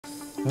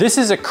This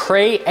is a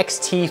Cray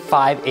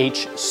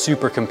XT5H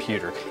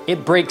supercomputer.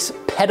 It breaks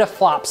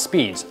petaflop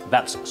speeds.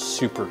 That's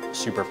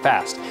super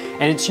fast.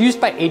 And it's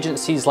used by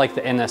agencies like the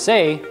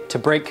NSA to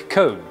break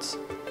codes.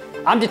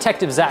 I'm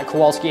Detective Zach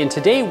Kowalski, and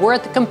today we're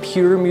at the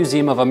Computer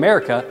Museum of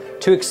America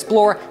to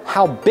explore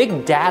how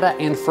big data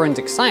and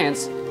forensic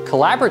science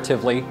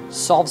collaboratively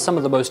solve some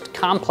of the most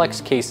complex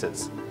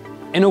cases.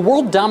 In a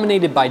world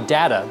dominated by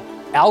data,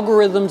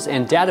 algorithms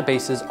and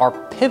databases are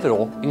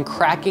pivotal in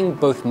cracking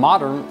both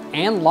modern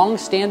and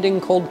long-standing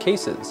cold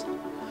cases.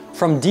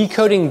 From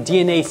decoding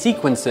DNA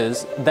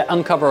sequences that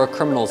uncover a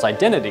criminal's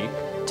identity,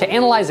 to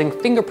analyzing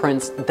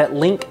fingerprints that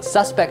link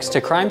suspects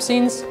to crime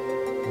scenes,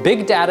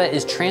 big data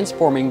is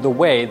transforming the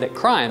way that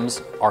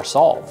crimes are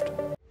solved.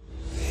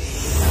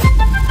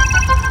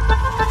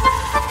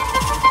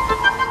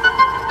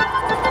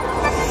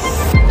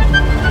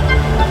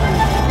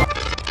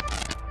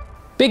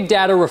 Big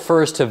data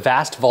refers to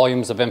vast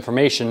volumes of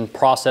information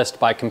processed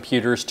by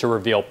computers to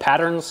reveal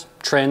patterns,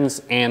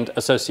 trends, and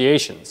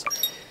associations.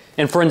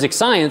 In forensic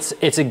science,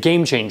 it's a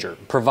game changer,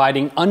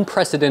 providing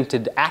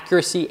unprecedented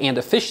accuracy and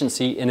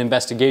efficiency in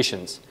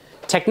investigations.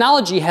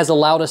 Technology has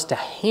allowed us to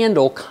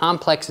handle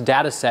complex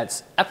data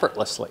sets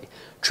effortlessly,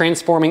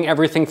 transforming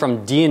everything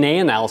from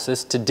DNA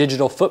analysis to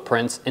digital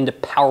footprints into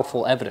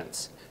powerful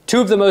evidence.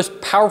 Two of the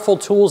most powerful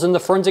tools in the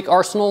forensic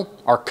arsenal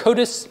are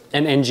CODIS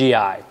and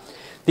NGI.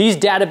 These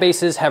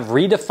databases have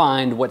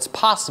redefined what's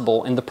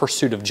possible in the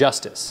pursuit of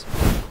justice.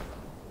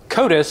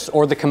 CODIS,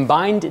 or the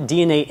Combined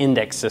DNA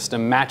Index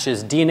System,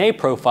 matches DNA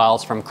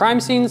profiles from crime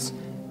scenes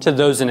to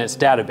those in its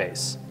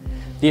database.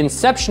 The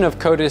inception of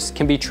CODIS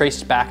can be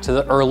traced back to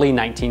the early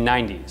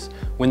 1990s,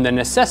 when the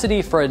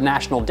necessity for a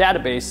national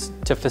database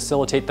to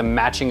facilitate the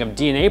matching of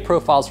DNA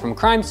profiles from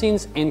crime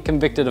scenes and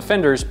convicted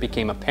offenders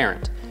became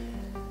apparent.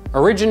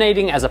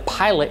 Originating as a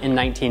pilot in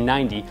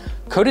 1990,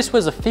 CODIS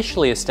was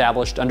officially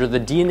established under the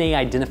DNA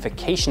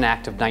Identification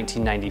Act of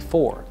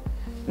 1994.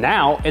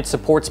 Now, it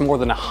supports more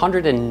than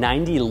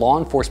 190 law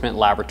enforcement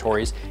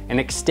laboratories and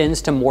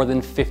extends to more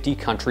than 50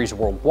 countries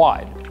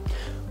worldwide.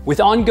 With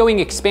ongoing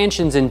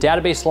expansions in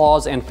database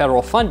laws and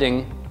federal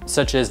funding,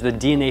 such as the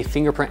DNA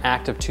Fingerprint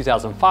Act of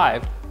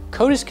 2005,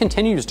 CODIS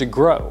continues to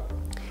grow.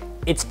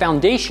 Its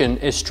foundation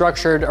is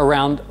structured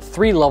around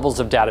three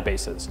levels of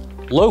databases: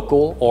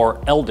 local,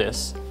 or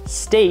LDIS,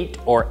 state,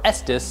 or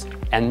ESDIS,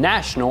 and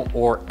national,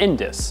 or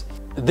INDIS.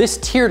 This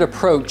tiered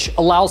approach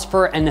allows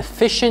for an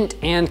efficient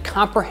and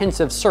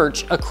comprehensive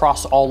search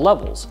across all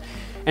levels,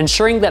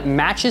 ensuring that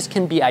matches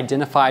can be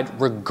identified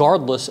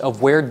regardless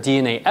of where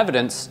DNA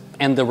evidence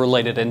and the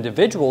related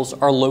individuals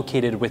are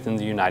located within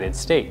the United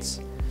States.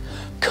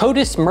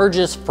 CODIS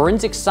merges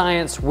forensic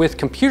science with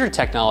computer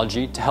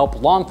technology to help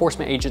law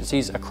enforcement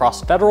agencies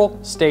across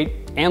federal,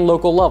 state, and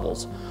local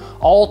levels,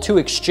 all to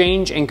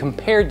exchange and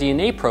compare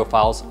DNA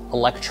profiles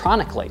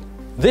electronically.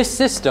 This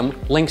system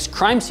links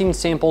crime scene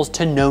samples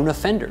to known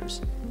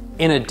offenders.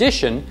 In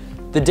addition,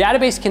 the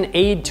database can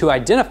aid to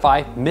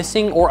identify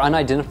missing or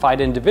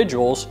unidentified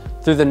individuals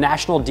through the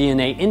National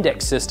DNA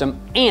Index System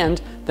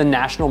and the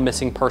National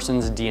Missing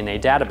Persons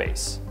DNA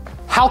Database.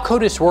 How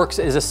CODIS works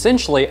is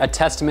essentially a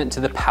testament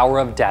to the power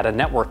of data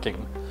networking.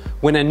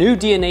 When a new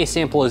DNA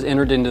sample is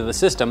entered into the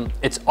system,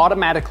 it's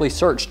automatically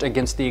searched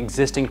against the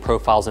existing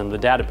profiles in the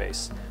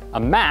database. A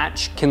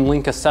match can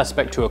link a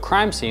suspect to a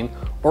crime scene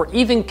or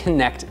even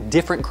connect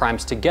different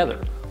crimes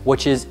together,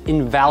 which is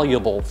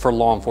invaluable for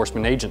law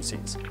enforcement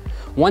agencies.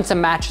 Once a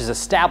match is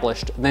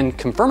established, then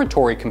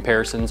confirmatory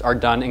comparisons are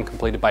done and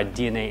completed by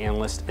DNA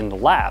analysts in the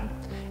lab.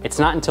 It's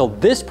not until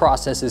this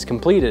process is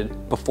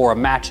completed before a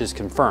match is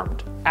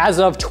confirmed. As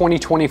of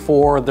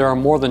 2024, there are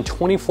more than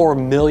 24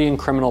 million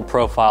criminal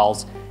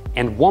profiles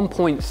and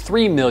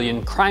 1.3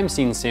 million crime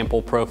scene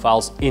sample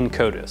profiles in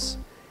CODIS.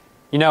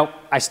 You know,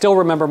 I still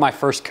remember my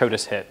first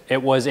CODIS hit.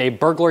 It was a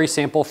burglary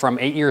sample from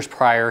 8 years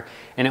prior,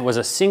 and it was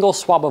a single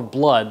swab of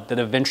blood that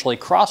eventually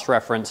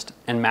cross-referenced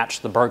and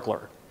matched the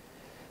burglar.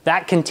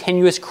 That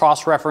continuous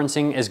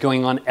cross-referencing is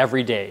going on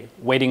every day,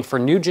 waiting for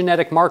new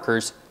genetic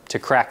markers to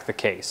crack the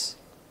case.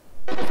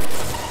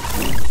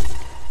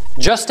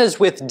 Just as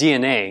with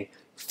DNA,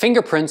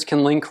 fingerprints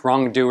can link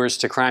wrongdoers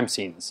to crime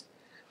scenes.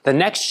 The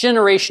Next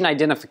Generation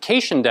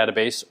Identification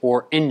Database,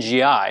 or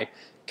NGI,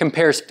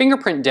 compares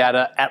fingerprint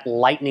data at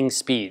lightning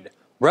speed,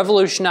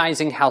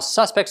 revolutionizing how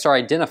suspects are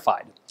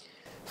identified.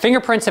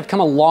 Fingerprints have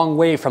come a long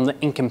way from the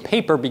ink and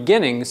paper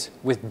beginnings,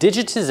 with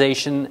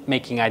digitization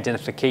making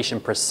identification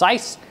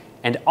precise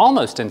and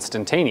almost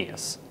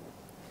instantaneous.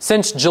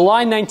 Since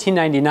July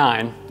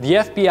 1999, the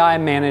FBI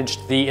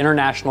managed the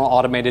International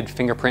Automated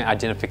Fingerprint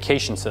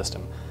Identification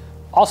System,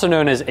 also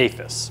known as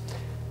AFIS.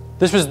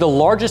 This was the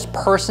largest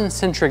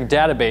person-centric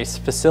database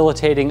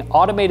facilitating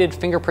automated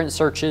fingerprint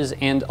searches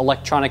and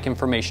electronic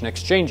information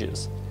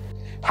exchanges.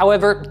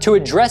 However, to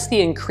address the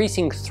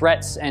increasing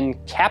threats and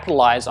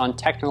capitalize on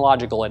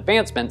technological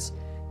advancements,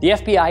 the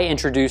FBI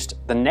introduced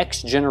the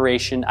Next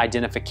Generation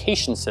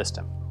Identification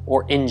System,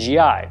 or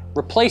NGI,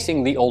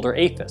 replacing the older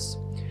AFIS.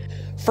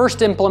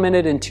 First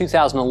implemented in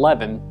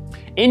 2011,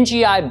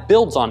 NGI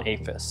builds on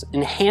AFIS,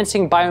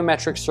 enhancing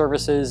biometric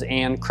services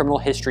and criminal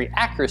history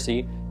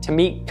accuracy to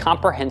meet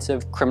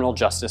comprehensive criminal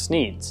justice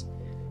needs.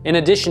 In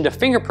addition to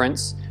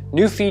fingerprints,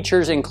 new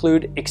features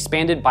include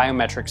expanded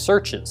biometric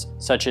searches,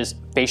 such as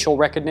facial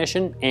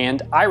recognition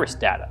and iris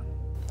data.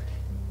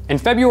 In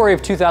February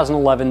of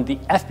 2011, the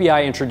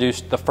FBI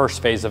introduced the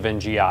first phase of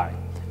NGI,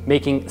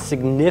 making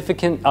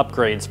significant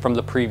upgrades from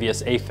the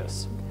previous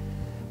AFIS.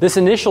 This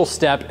initial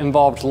step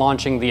involved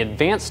launching the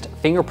Advanced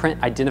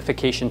Fingerprint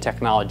Identification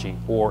Technology,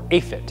 or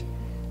AFIT.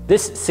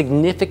 This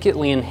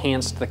significantly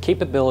enhanced the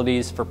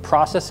capabilities for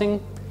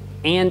processing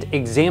and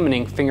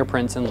examining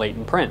fingerprints and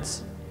latent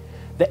prints.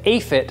 The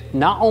AFIT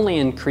not only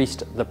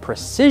increased the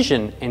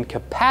precision and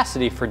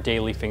capacity for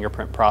daily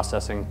fingerprint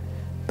processing,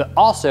 but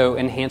also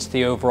enhanced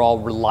the overall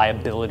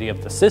reliability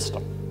of the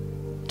system.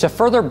 To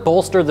further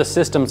bolster the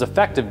system's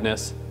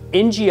effectiveness,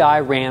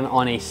 NGI ran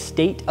on a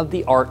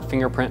state-of-the-art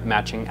fingerprint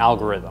matching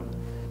algorithm.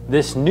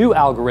 This new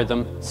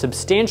algorithm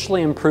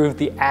substantially improved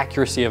the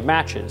accuracy of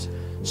matches,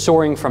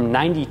 soaring from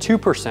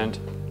 92%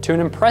 to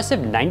an impressive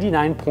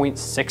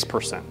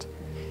 99.6%.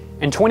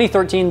 In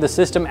 2013, the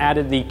system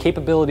added the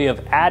capability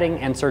of adding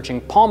and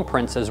searching palm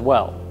prints as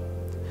well.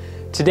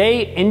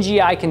 Today,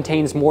 NGI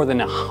contains more than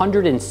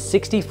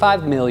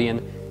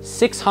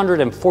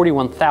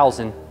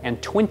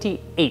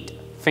 165,641,028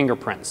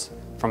 fingerprints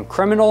from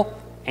criminal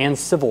and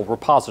civil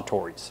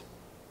repositories.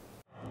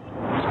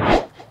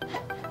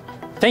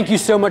 Thank you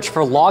so much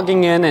for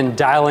logging in and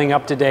dialing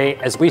up today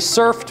as we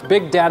surfed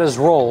big data's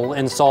role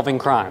in solving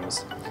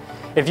crimes.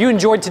 If you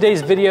enjoyed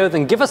today's video,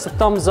 then give us a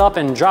thumbs up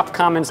and drop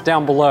comments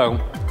down below,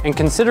 and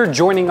consider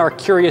joining our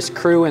curious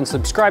crew and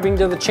subscribing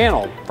to the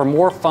channel for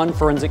more fun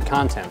forensic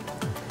content.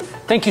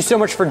 Thank you so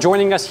much for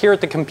joining us here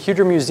at the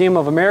Computer Museum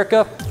of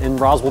America in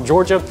Roswell,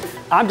 Georgia.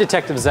 I'm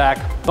Detective Zach.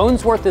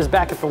 Bonesworth is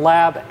back at the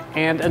lab,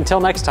 and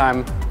until next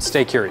time,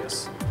 stay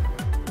curious.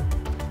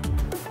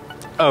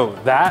 Oh,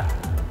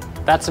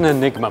 that's an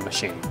Enigma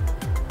machine.